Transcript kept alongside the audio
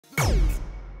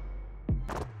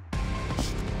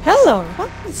Hello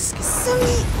everyone, this is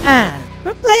Kasumi and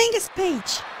we're playing as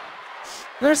Paige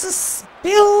versus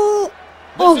Goldberg.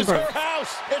 This is her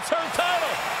house, it's her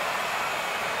title!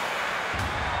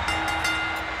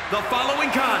 The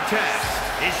following contest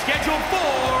is scheduled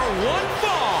for one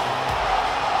fall.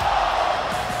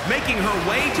 Making her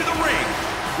way to the ring,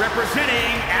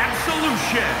 representing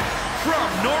Absolution from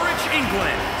Norwich,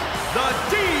 England, the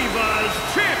Divas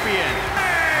Champion,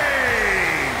 Paige!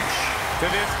 To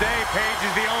this day, Paige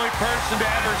is the only person to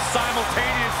ever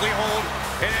simultaneously hold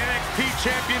an NXT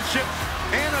Championship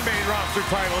and a main roster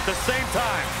title at the same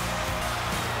time.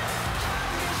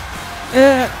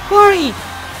 Corey,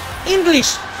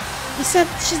 English. He said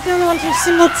she's the only one to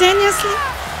simultaneously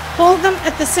hold them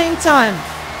at the same time.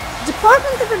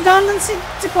 Department of Redundancy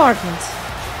Department.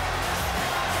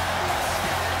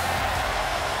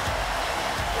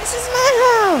 This is my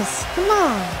house. Come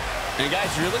on. And guys,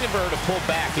 if you're looking for her to pull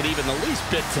back at even the least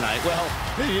bit tonight, well,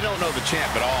 you don't know the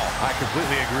champ at all. I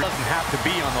completely agree. It doesn't have to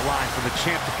be on the line for the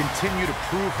champ to continue to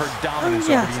prove her dominance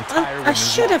over the entire I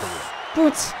should have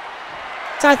put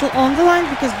title on the line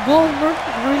because Goldberg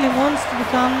really wants to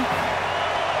become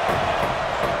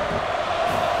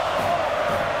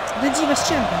the Divas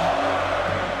champion.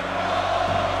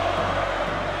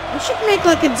 We should make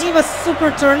like a Divas super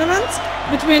tournament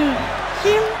between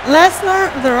him,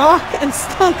 Lesnar, The Rock, and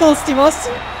Stone Cold Steve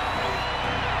Austin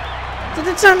to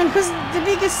determine who's the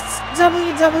biggest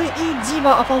WWE diva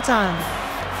of all time.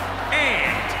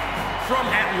 And from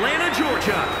Atlanta,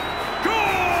 Georgia,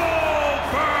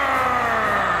 Goldberg!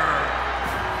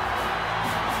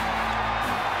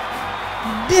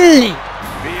 Billy!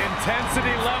 The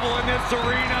intensity level in this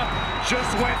arena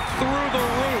just went through the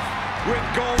roof with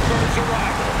Goldberg's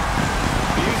arrival.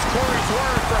 Use Corey's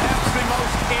word, perhaps the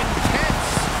most intense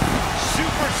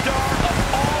superstar of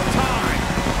all time.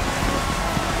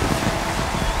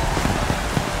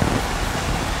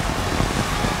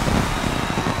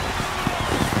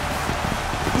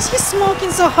 Is he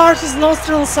smoking so hard his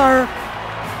nostrils are...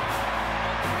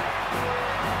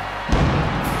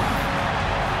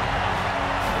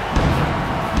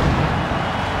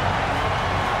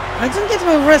 I don't get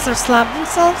why wrestlers slap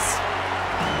themselves.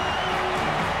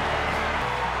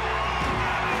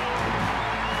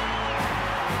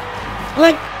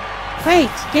 Like,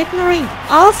 wait, get in the ring.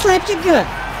 I'll slap you good.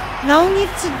 No need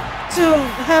to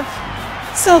have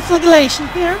self-flagellation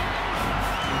here.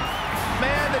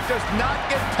 Man that does not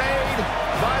get paid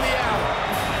by the hour.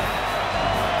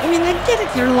 I mean, I get it,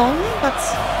 you're lonely, but...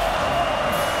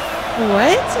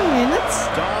 Wait a minute.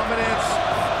 Dominance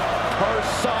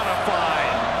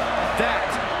personified. That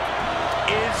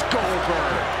is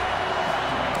Goldberg.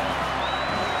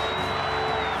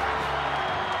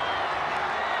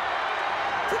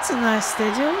 That's a nice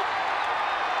stadium.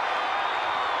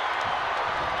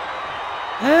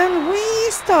 And we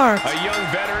start. A young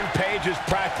veteran, Paige has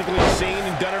practically seen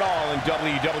and done it all in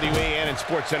WWE and in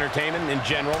sports entertainment in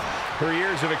general. Her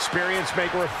years of experience make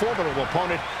her a formidable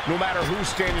opponent, no matter who's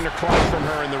standing across from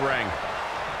her in the ring.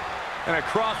 And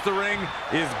across the ring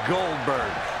is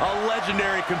Goldberg, a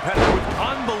legendary competitor with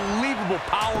unbelievable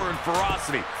power and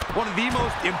ferocity. One of the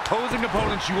most imposing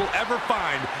opponents you will ever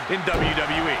find in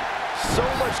WWE. So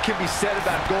much can be said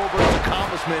about Goldberg's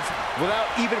accomplishments without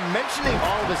even mentioning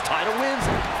all of his title wins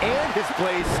and his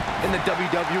place in the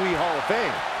WWE Hall of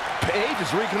Fame. Paige is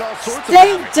wreaking all sorts of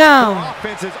Stay havoc. down. Her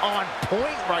offense is on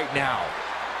point right now.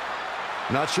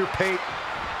 Not sure Paige...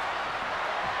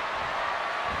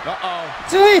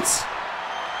 Do it.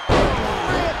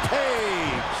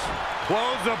 Rampage!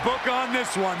 Close the book on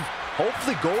this one.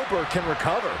 Hopefully Goldberg can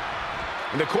recover.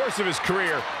 In the course of his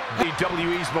career,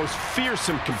 WWE's most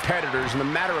fearsome competitors in a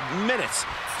matter of minutes,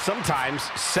 sometimes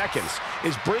seconds,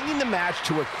 is bringing the match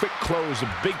to a quick close, a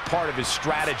big part of his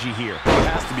strategy here. It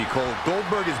has to be, Cole.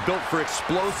 Goldberg is built for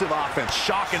explosive offense,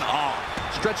 shock and awe.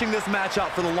 Stretching this match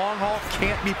out for the long haul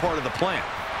can't be part of the plan.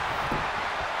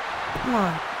 Come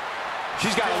on.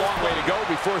 She's got a long way to go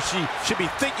before she should be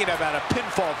thinking about a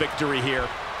pinfall victory here.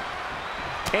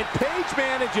 And Paige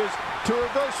manages to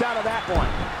reverse out of that one.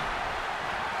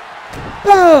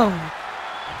 Boom.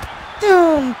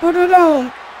 Boom.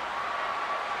 Boom.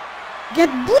 Get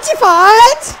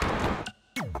bootified.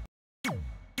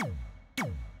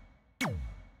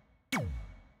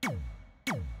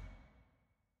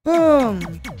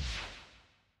 Boom.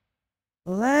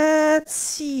 Let's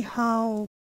see how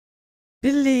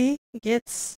Billy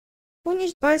gets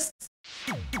punished by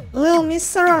Little Miss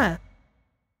Sarah.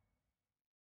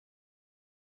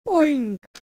 Boing.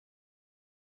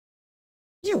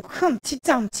 You Humpty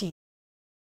Dumpty.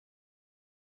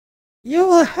 You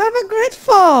will have a great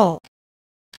fall.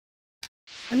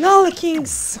 And all the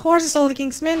king's horses, all the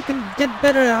king's men can get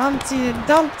better Humpty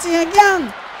Dumpty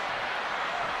again.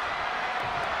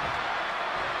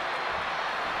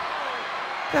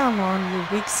 Come on, you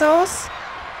weak sauce.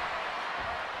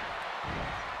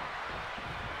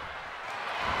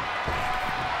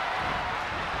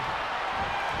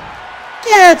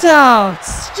 Get out!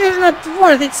 You're not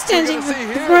worth it standing with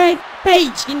the great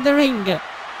Paige in the ring. The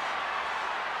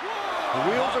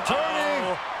wheels are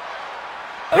turning.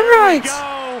 Alright!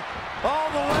 All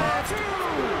the way.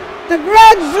 The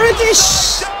Great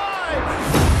British!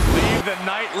 Leave the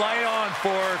night light on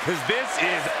for her, because this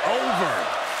is over.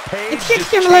 It Paige hit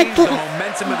just him like changed the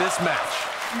momentum of this match.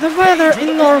 the weather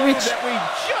in Norwich. That we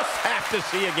just have to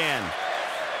see again.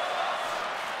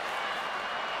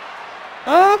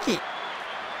 Okay.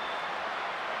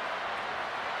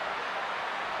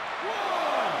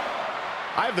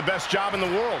 I have the best job in the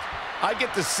world. I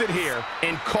get to sit here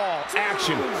and call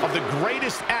action of the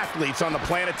greatest athletes on the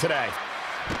planet today.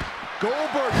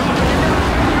 Goldberg.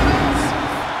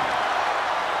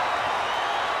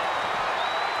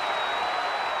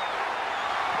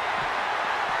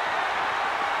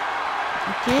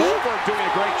 Okay. Goldberg doing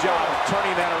a great job of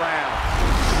turning that around.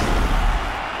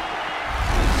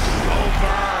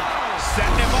 Goldberg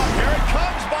setting him up. Here it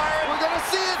comes, Byron. We're gonna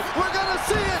see it. We're gonna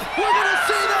see it. We're gonna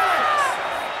see this.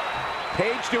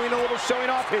 Paige doing a little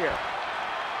showing off here.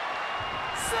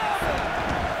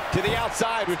 To the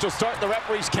outside, which will start the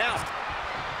referee's count.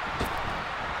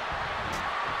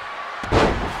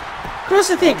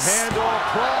 Crucifix. Handle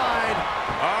applied.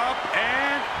 Up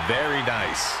and very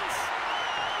nice.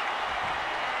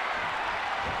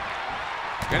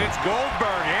 And it's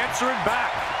Goldberg answering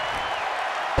back.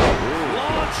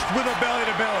 Launched with a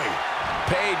belly-to-belly.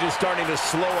 Paige is starting to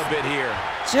slow a bit here.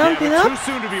 Jumping Too up.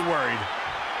 soon to be worried.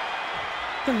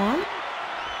 Come on.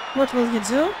 What will you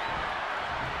do?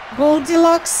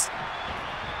 Goldilocks.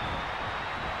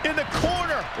 In the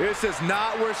corner. This is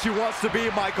not where she wants to be,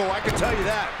 Michael. I can tell you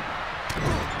that.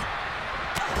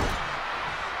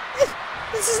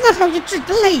 This is not how you treat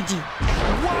the lady.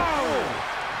 Whoa!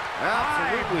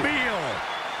 Absolutely. I feel.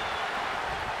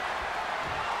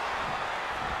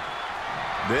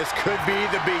 This could be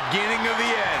the beginning of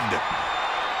the end.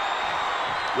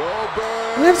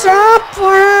 Goldberg. Lift her up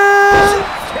for her.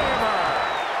 Hammer.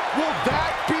 Will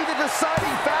that be the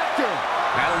deciding factor?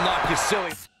 That'll knock you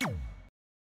silly.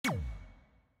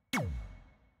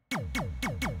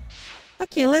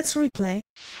 Okay, let's replay.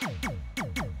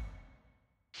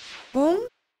 Boom.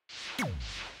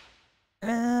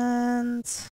 And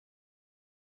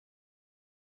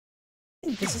I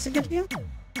think this is a good view.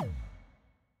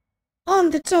 On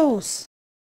the toes.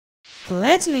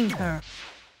 Flattening her.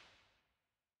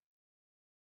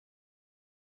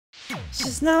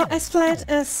 She's now as flat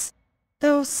as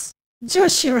those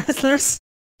Joshi wrestlers.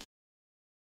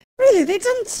 Really, they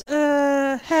don't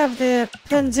have the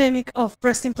pandemic of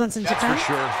breast implants in That's Japan. for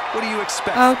sure. What do you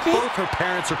expect? Okay. Both her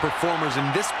parents are performers,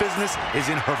 and this business is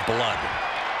in her blood.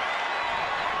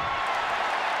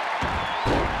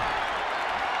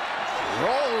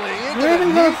 Rolling into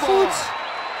Grabbing the her knee foot. bar.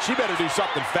 She better do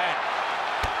something fat.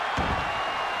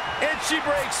 And she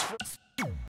breaks.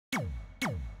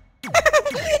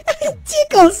 It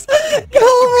tickles! Go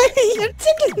away! You're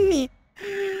tickling me!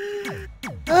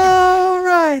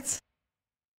 Alright.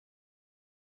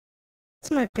 It's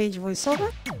my Paige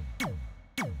voiceover.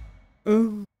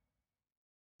 Ooh.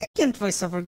 I can't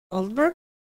voiceover Goldberg.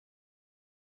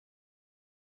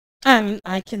 I mean,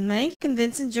 I can make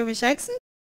convincing Jewish accent,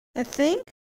 I think.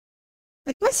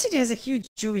 Like, my city has a huge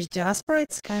Jewish diaspora.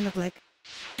 It's kind of like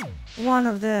one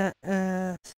of the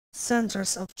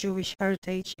centers of Jewish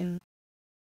heritage in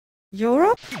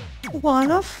Europe.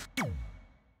 One of.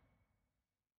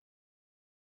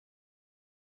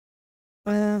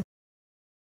 At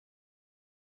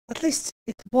least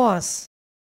it was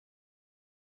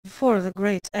before the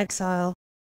great exile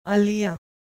Aliyah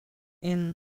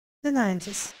in the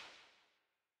 90s.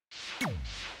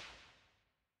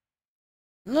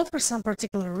 Not for some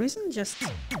particular reason, just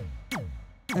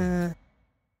a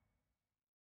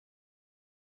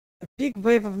big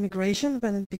wave of migration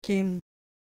when it became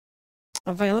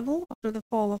available after the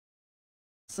fall of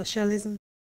socialism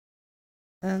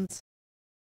and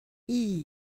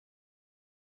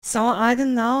So I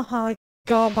don't know how I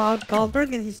go about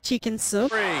Goldberg and his chicken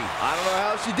soup. I don't know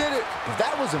how she did it, but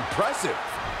that was impressive.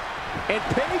 And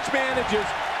Paige manages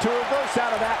to reverse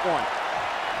out of that one.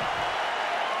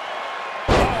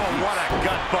 Oh, what a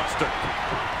gut buster.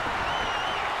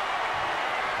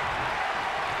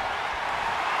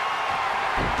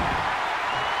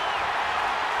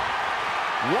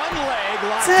 One leg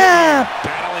locked Tap. in.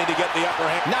 Battling to get the upper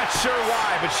hand. Not sure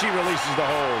why, but she releases the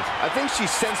hold. I think she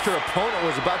sensed her opponent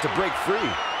was about to break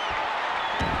free.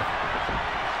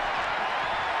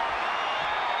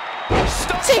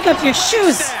 Take off your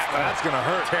shoes. That's gonna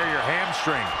hurt. Tear your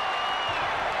hamstring.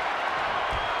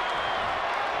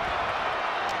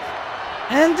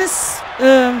 And this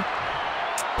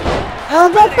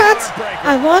elbow pad,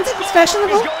 I want it. It's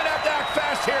fashionable. He's going to have to act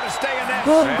fast here to stay in that.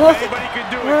 Go. Anybody can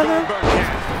do it. Brother. Goldberg can.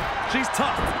 She's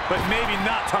tough, but maybe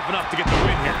not tough enough to get the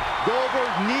win here.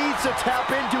 Goldberg needs to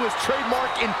tap into his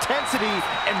trademark intensity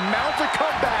and mount a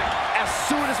comeback as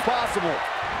soon as possible.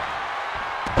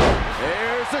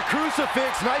 There's the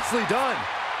crucifix. Nicely done.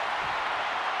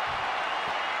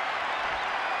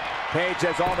 Paige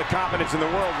has all the confidence in the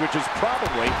world, which is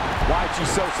probably why she's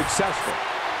so successful.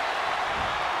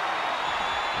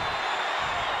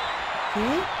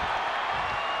 Okay.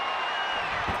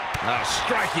 A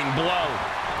striking blow.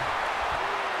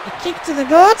 A kick to the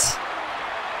gut.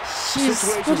 She's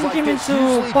putting him into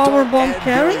powerbomb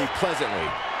carry. Pleasantly.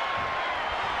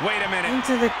 Wait a minute.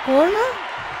 Into the corner.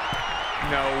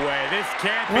 No way. This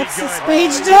can't What's be good. this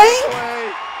Paige doing?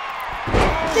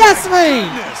 Yes, way.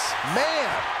 Man,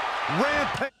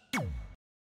 rampage.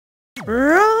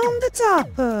 Round the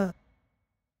top.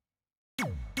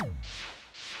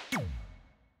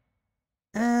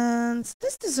 And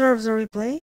this deserves a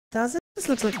replay, does it? This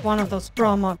looks like one of those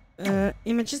promo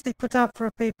images they put up for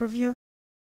a pay-per-view.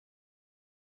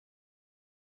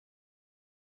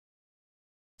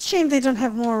 Shame they don't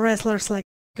have more wrestlers like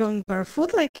going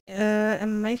barefoot, like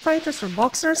MMA fighters or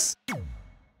boxers.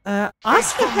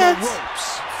 Asuka had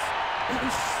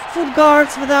foot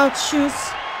guards without shoes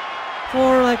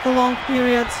for like a long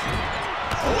period.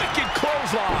 Wicked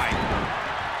clothesline.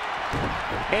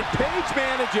 And Paige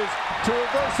manages to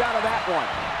reverse out of that one.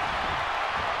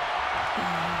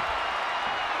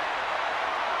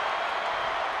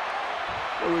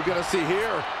 What are we gonna see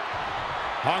here?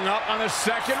 Hung up on the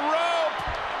second rope.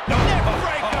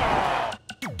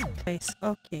 Face,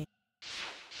 okay.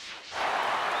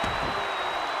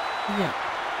 Yeah.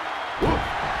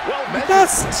 Well,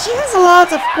 Because she has a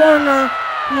lot of corner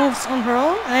moves on her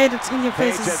own. I added in your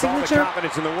Paige face has all the signature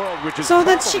confidence in the world, which is so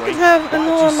that she probably could have a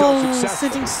why she's so normal successful.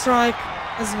 sitting strike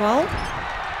as well.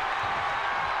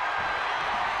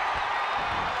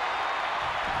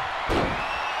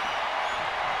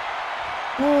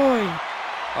 Boy,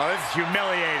 Oh, this is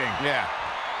humiliating. Yeah.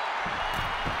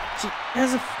 she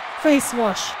has a face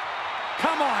wash.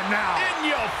 Come on now. In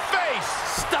your face.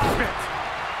 Stop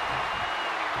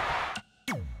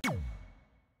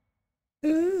it.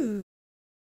 Ooh.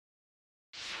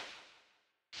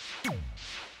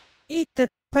 Eat that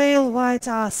pale white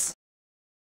ass.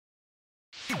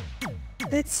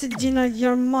 That's a dinner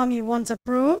your mommy won't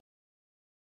approve.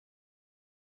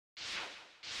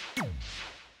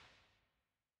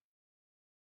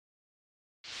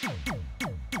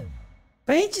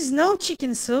 Paige is no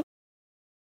chicken soup.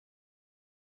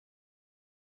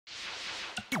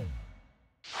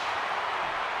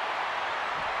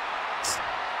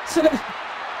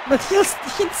 But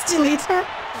he'd still eat her.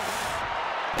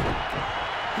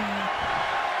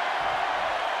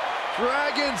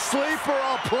 Dragon sleeper,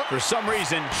 I'll put. For some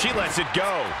reason, she lets it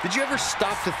go. Did you ever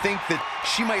stop to think that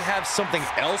she might have something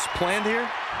else planned here?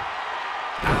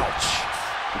 Ouch.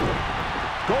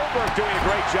 Goldberg doing a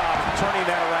great job of turning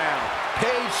that around.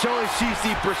 Paige showing she's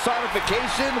the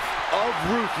personification of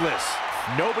ruthless.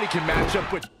 Nobody can match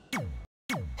up with.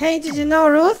 Hey, did you know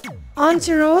Ruth?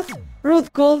 Auntie Ruth?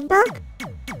 Ruth Goldberg?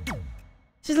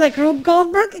 She's like Rube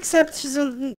Goldberg, except she's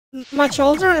much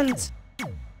older and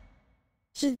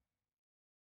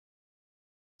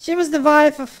she was the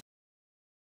wife of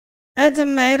Adam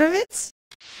Meyerowitz.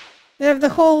 They have the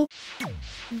whole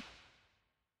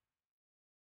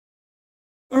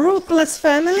ruthless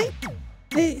family.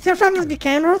 Her family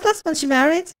became ruthless when she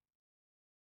married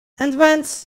and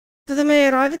went to the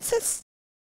Meyerowitzes.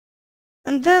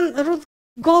 And then Ruth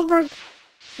Goldberg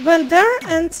went there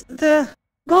and the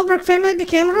Goldberg family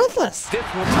became ruthless. This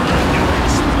will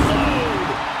explode.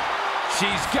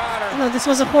 She's got her. No, this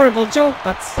was a horrible joke,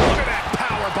 but Look at that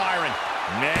power, Byron.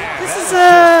 Man, this is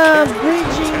that a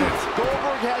bridging.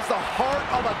 Goldberg has the heart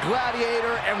of a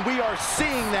gladiator, and we are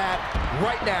seeing that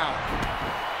right now.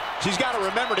 She's got to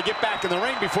remember to get back in the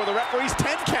ring before the referee's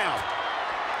 10 count.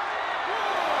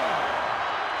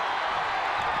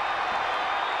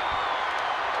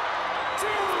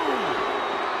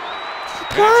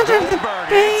 God of the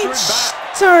Paige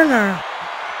Turner.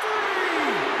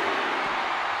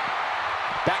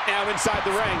 Back now inside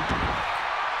the ring.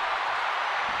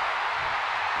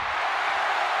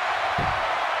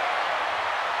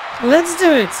 Let's do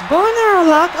it. Bow and arrow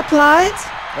lock applied.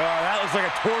 That looks like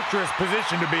a torturous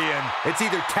position to be in. It's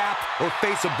either tap or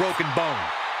face a broken bone.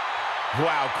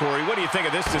 Wow, Corey, what do you think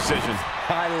of this decision?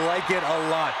 I like it a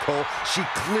lot, Cole. She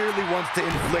clearly wants to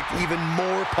inflict even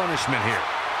more punishment here.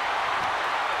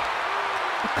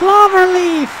 Clover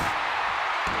leaf.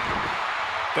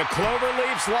 The clover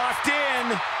leaf's locked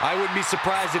in. I wouldn't be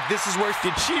surprised if this is where...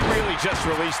 Did she really just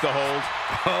release the hold?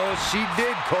 Oh, she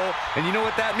did, Cole. And you know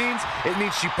what that means? It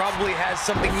means she probably has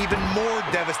something even more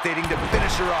devastating to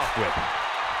finish her off with.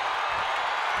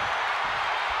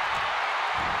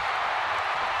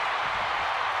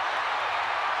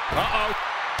 Uh-oh.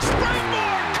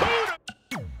 Springboard Kuda.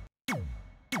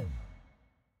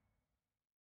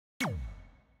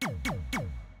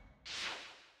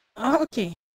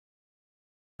 Okay.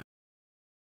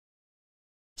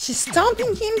 She's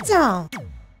stomping him down.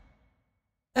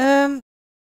 I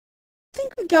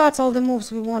think we got all the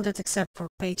moves we wanted except for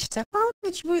Paige tap out,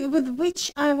 with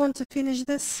which I want to finish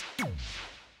this.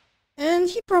 And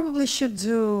he probably should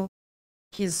do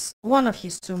one of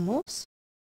his 2 moves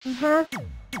on her.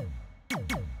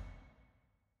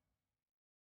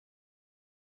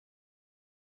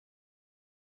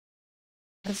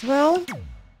 As well.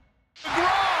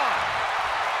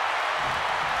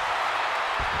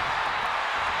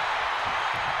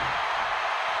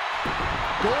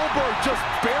 Goldberg just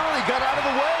barely got out of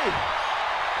the way.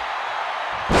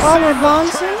 Power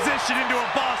bouncing. Transition into a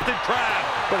Boston Crab.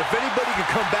 But if anybody can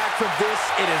come back from this,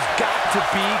 it has got to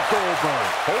be Goldberg.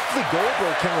 Hopefully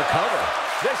Goldberg can recover.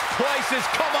 This place has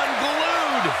come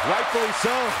unglued. Rightfully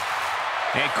so.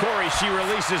 And Corey, she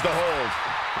releases the hold.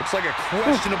 Looks like a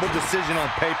questionable decision on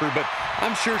paper, but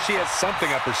I'm sure she has something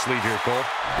up her sleeve here, Cole.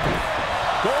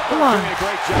 Goldberg doing a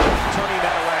great job turning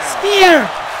that around. Spear.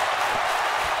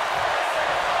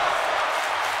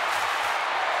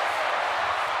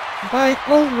 By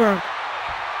Goldberg.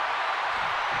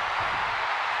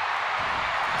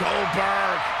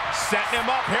 Goldberg setting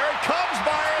him up. Here it comes,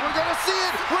 Byron. We're going to see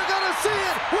it. We're going to see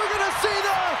it. We're going to see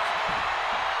the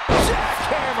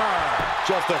jackhammer.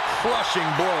 Just a crushing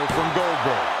blow from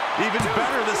Goldberg. Even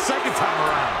better the second time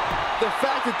around. The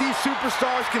fact that these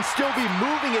superstars can still be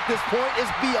moving at this point is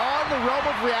beyond the realm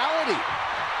of reality.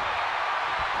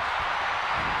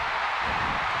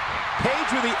 Paige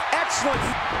with the excellent...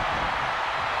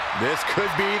 This could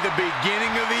be the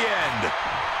beginning of the end.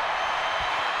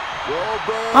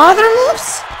 Goldberg. Other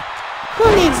moves? Who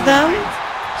needs them?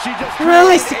 She just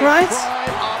Realistic, right?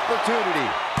 prime opportunity.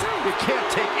 You can't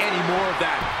take any more of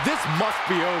that. This must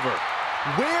be over.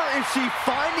 Where is she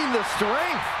finding the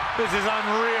strength? This is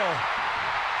unreal.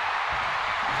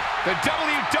 The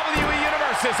WWE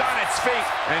Universe is on its feet.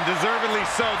 And deservedly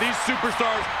so. These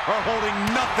superstars are holding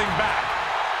nothing back.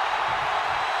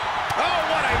 Oh,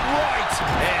 what a right!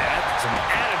 Man, that's some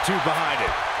attitude behind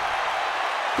it.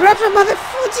 Grab her by the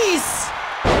footies!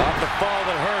 Not the fall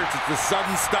that hurts, it's the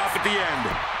sudden stop at the end.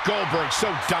 Goldberg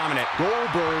so dominant.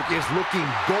 Goldberg is looking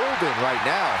golden right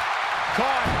now.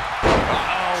 Caught.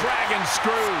 Uh-oh. Dragon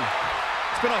screw.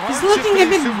 It's been a He's hardship looking for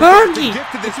a these bit superstars to Bergy, get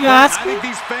to this if you point. ask I me. think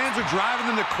these fans are driving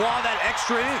them to claw that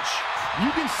extra inch. You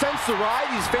can sense the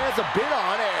ride these fans have been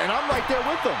on, and I'm right there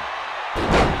with them.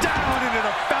 Down into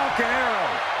the Falcon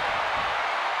Arrow.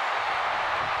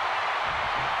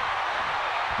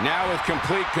 Now with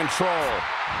complete control.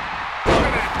 Look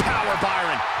at that power,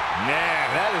 Byron. Man,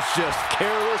 that is just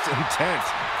careless intent.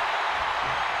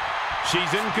 She's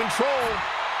in control.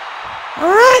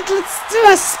 Alright, let's do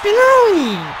a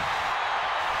spinneroonie.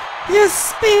 You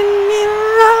spin me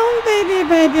round, baby,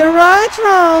 baby, right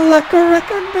round like a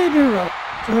record, baby, round,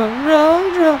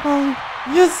 round, round.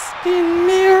 You spin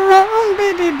me round,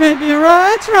 baby, baby,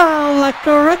 right round like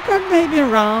a record, baby,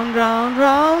 round, round,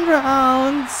 round,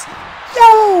 rounds.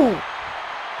 Yo!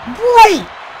 Boy!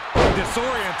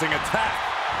 Disorienting attack.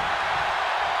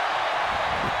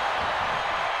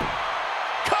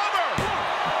 Cover!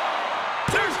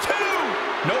 There's 2!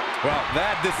 Nope. Well,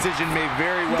 that decision may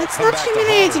very well That's come not back to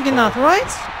humiliating haunt her. enough,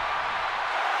 right?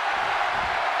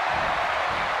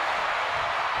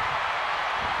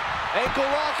 Ankle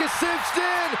lock is cinched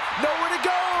in. Nowhere to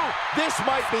go. This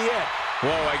might be it.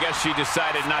 Whoa, I guess she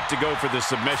decided not to go for the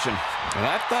submission. And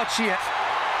I thought she had...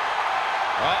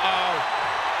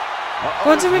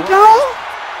 Where do we go?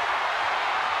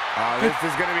 Oh, this is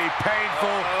going to be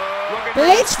painful.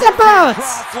 Paige the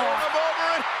boss.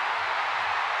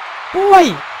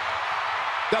 Boy!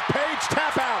 The Paige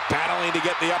tap out. Battling to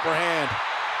get the upper hand.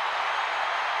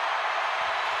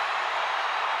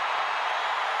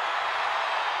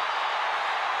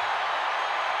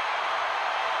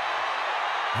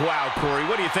 Wow, Corey,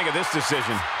 what do you think of this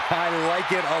decision? I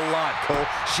like it a lot, Cole.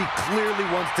 She clearly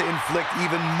wants to inflict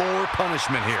even more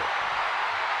punishment here.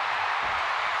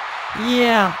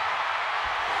 Yeah.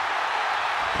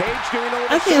 Paige doing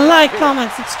over. I can like,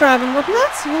 comment, subscribe, and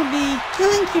whatnot. We'll be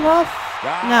killing him off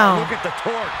now. Look at the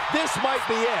torque. This might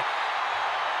be it.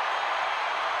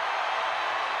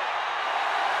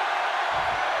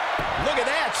 Look at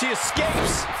that, she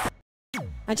escapes.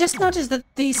 I just noticed that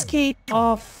the escape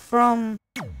of from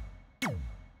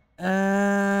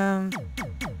bow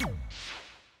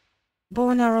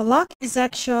and arrow lock is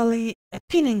actually a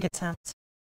pinning attempt,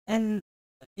 and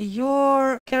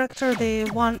your character, the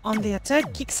one on the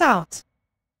attack, kicks out.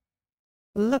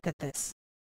 Look at this.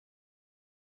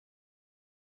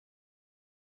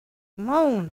 Come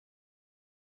on.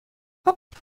 Hop.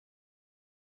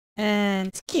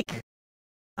 And kick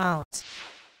out.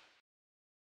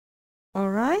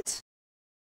 Alright.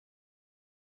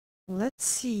 Let's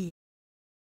see.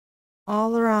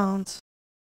 All around.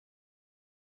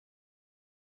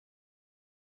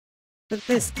 With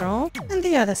this throw. And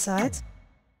the other side.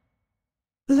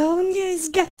 Lonely's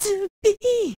got to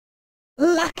be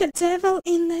like a devil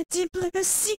in a deep blue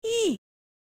sea.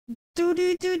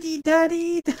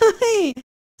 Do-do-do-dee-da-dee-da-dee.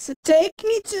 So take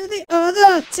me to the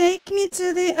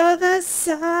other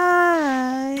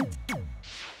side.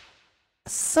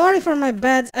 Sorry for my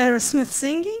bad Aerosmith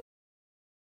singing.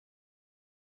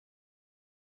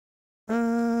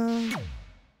 I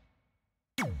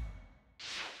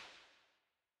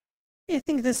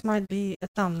think this might be a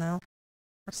thumbnail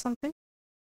or something.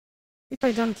 If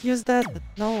I don't use that,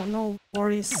 no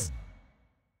worries.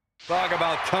 Talk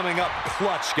about coming up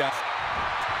clutch, guys.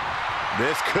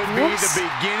 This could be the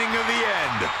beginning of the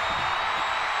end.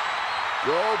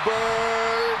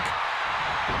 Goldberg.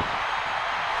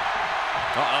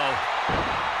 Uh-oh.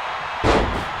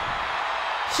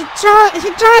 He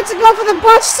tried to go for the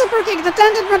botch super kick that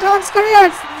ended Madonna's career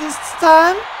this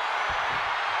time.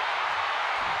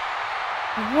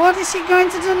 What is he going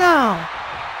to do now?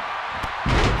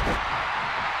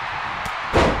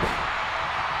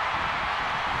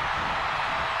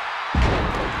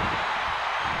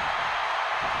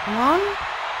 Come on.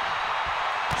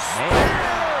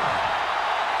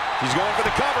 He's going for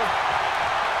the cover.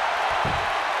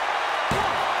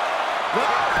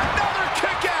 Another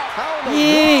kick out.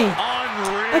 Yay.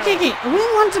 Unreal. Okay, we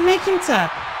want to make him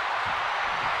tap.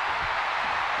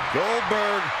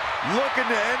 Goldberg looking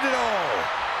to end it all.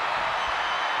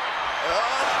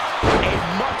 A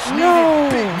much needed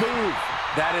big move.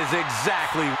 That is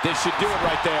exactly. This should do it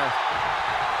right there.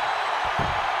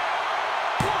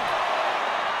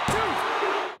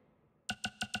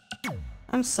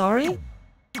 I'm sorry. Looks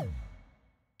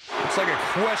like a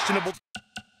questionable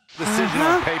decision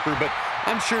on paper, but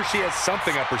I'm sure she has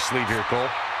something up her sleeve here, Cole.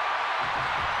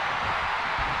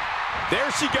 There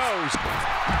she goes.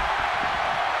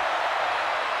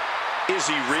 Is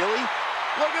he really?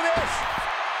 Look at this.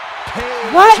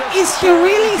 Paige What is he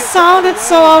really sounded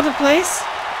so out of place?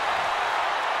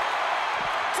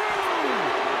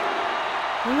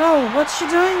 No, what's she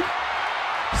doing?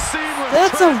 Seamless.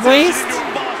 That's a waste. Into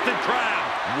a Boston crab.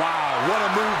 Wow, what a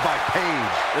move by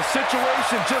Paige. The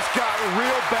situation just got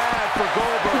real bad for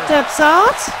Goldberg. He taps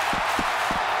out.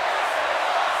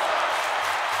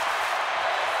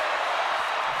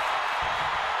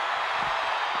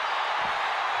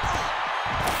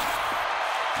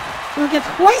 He'll get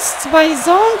hoisted by his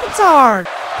own petard.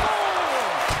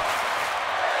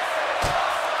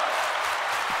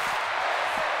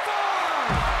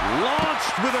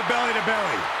 Launched with a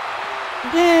belly-to-belly.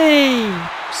 Yay!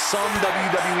 Some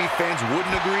WWE fans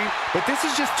wouldn't agree, but this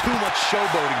is just too much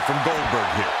showboating from Goldberg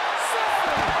here.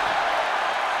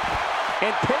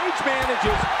 And Paige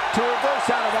manages to reverse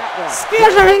out of that one.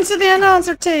 Spears her into the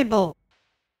announcer table.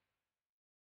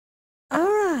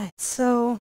 Alright,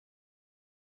 so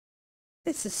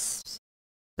this is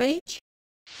Paige,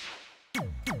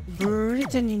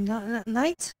 Brittany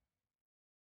Knight,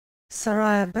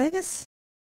 Saraya Vegas,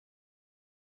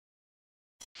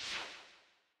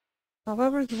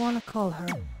 however you want to call her.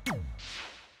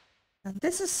 And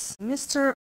this is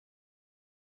Mr.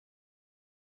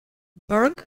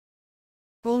 Berg,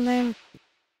 full name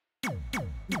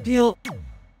Bill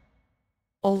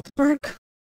Goldberg.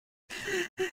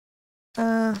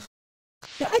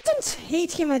 Yeah, I don't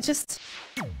hate him, I just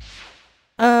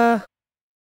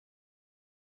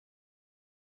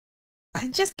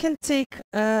can't take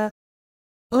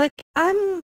like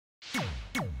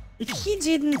if he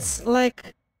didn't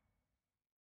like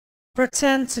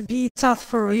pretend to be tough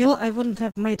for real, I wouldn't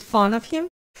have made fun of him.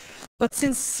 But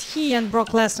since he and Brock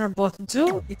Lesnar both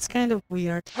do, it's kind of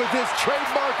weird. With his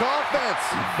trademark offense.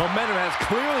 Momentum has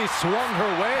clearly swung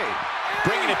her way.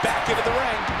 Bringing it back into the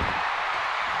ring.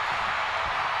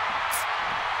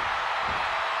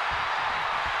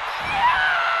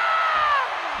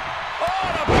 Oh,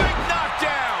 and a big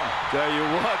knockdown. Tell you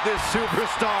what, this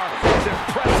superstar is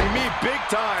impressing me big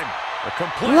time. A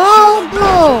complete Low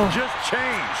blow. just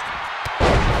changed.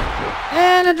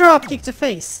 And a drop kick to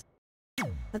face.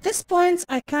 At this point,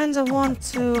 I kind of want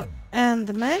to end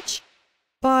the match,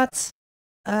 but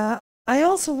I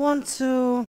also want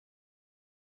to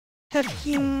have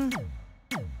him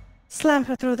slam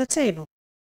her through the table.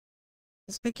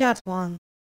 Because we got one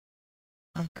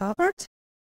uncovered.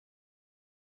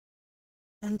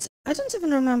 And I don't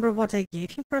even remember what I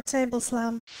gave him for a table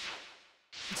slam.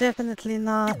 Definitely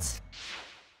not.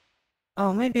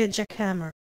 Oh, maybe a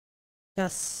jackhammer.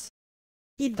 Because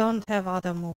he don't have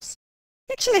other moves.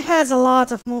 He actually has a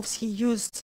lot of moves he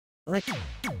used like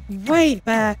way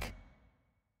back.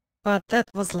 But that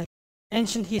was like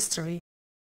ancient history.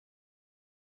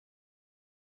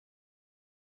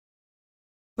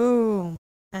 Boom.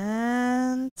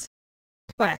 And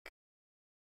whack.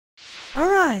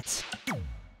 Alright.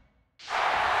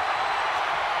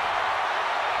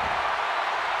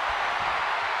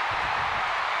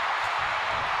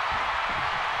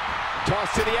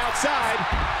 Toss to the outside.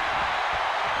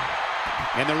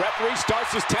 And the referee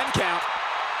starts his 10 count.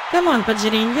 Come on,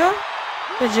 Pagerino.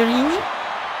 Pagerini.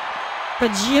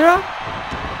 Pajira.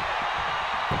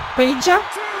 Paige.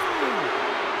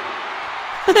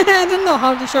 I don't know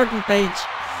how to shorten Paige.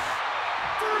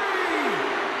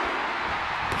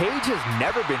 Paige has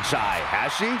never been shy,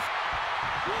 has she?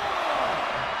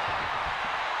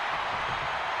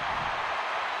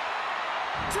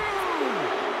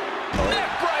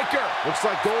 Neckbreaker. Looks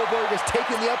like Goldberg has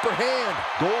taken the upper hand.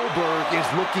 Goldberg is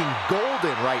looking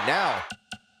golden right now.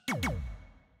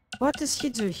 What does he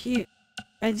do?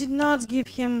 I did not give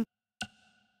him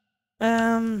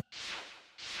a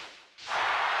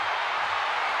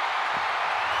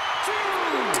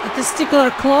testicular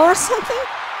claw or something?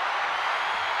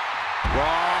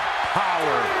 Raw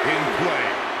power in play.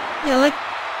 Yeah, like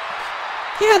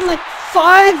he had like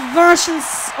 5 versions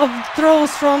of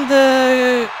throws from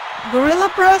the gorilla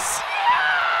press.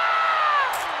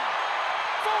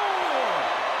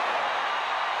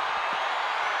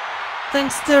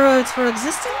 Thanks steroids for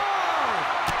existing.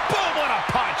 Boom, what a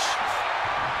punch.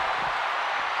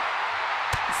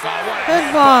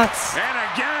 Headbutts. And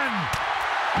again.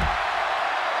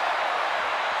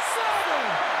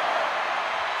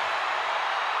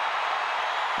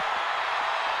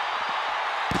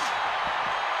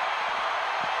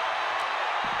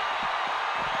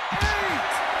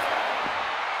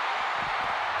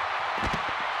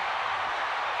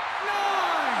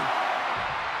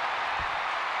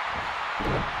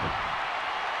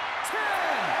 7.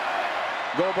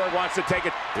 Goldberg wants to take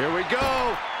it. Here we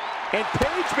go. And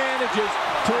Paige manages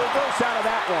to reverse out of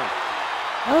that one.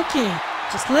 Okay,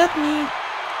 just let me.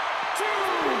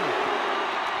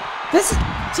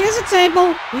 Here's a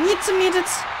table. We need to meet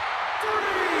it.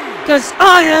 Because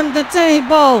I am the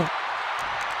table.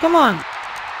 Come on.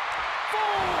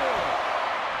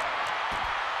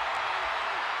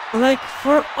 Like,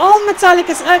 for all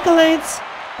Metallica's accolades,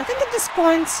 I think at this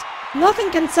point,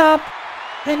 nothing can top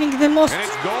having the most And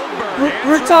it's Goldberg.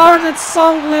 retarded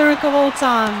song lyric of all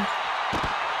time.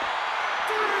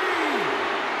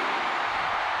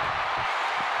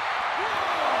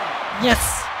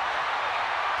 Yes.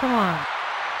 Come on.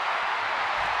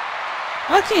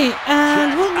 Okay,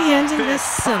 and we'll be ending this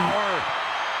soon.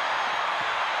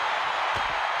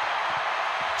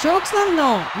 Chokeslam?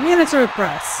 No. Military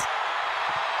press.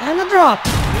 And a drop.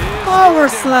 Power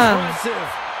slam.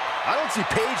 I don't see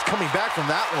Paige coming back from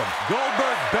that one.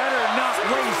 Goldberg better not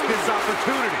waste this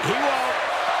opportunity. He won't.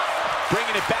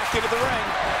 Bringing it back into the ring.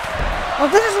 Oh,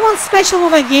 this is one special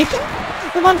move I gave him.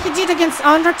 The one he did against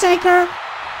Undertaker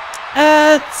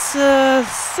at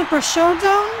Super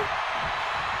Showdown.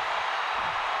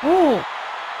 Oh.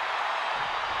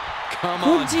 Come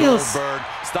Good on, deals. Goldberg.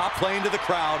 Stop playing to the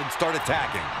crowd and start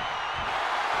attacking.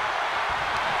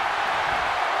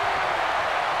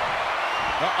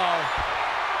 Uh-oh.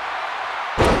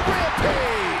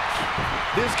 Rampage!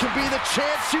 This could be the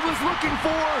chance she was looking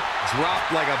for. Dropped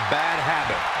like a bad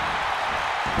habit.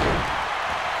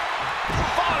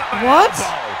 What?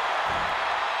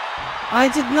 I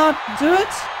did not do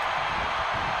it?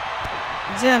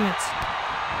 Damn it.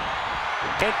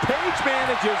 And Paige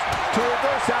manages to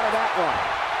reverse out of that one.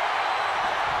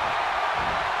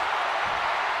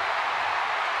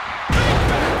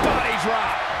 Back body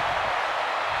drop.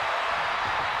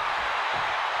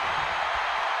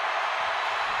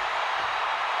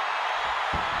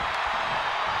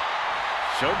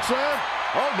 Chokeslam?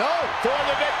 Oh no! For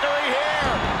the victory here.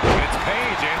 And it's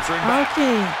Paige answering back.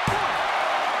 Okay.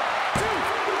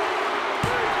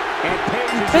 And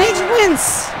Paige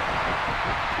wins.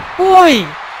 Boy.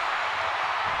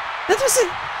 That was a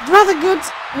rather good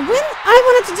win. I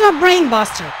wanted to do a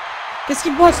brainbuster. Because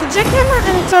he bought the jackhammer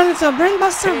and it turned into a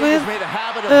brainbuster with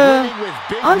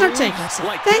Undertaker. So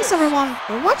thanks everyone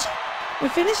for watching. We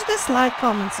finished this. Like,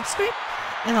 comment, subscribe.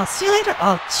 And I'll see you later.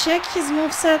 I'll check his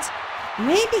moveset.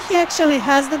 Maybe he actually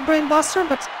has that brainbuster,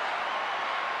 but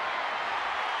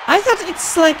I thought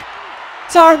it's like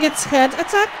target's head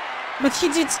attack. But he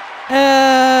did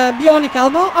bionic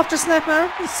elbow after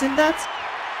Snapmare. You've seen that.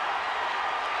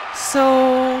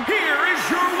 So Here is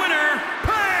your winner,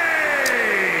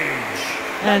 Paige!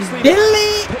 and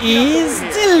Billy is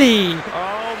Dilly.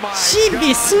 Oh my She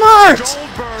be God. smart.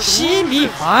 Goldberg She be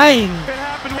loses. fine. It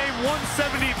happened at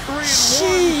 173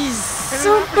 She's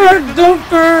super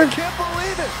duper. Can't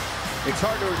believe it! It's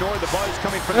hard to ignore the buzz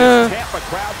coming from this Tampa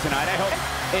crowd tonight. I hope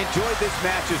you enjoyed this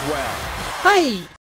match as well. Hi.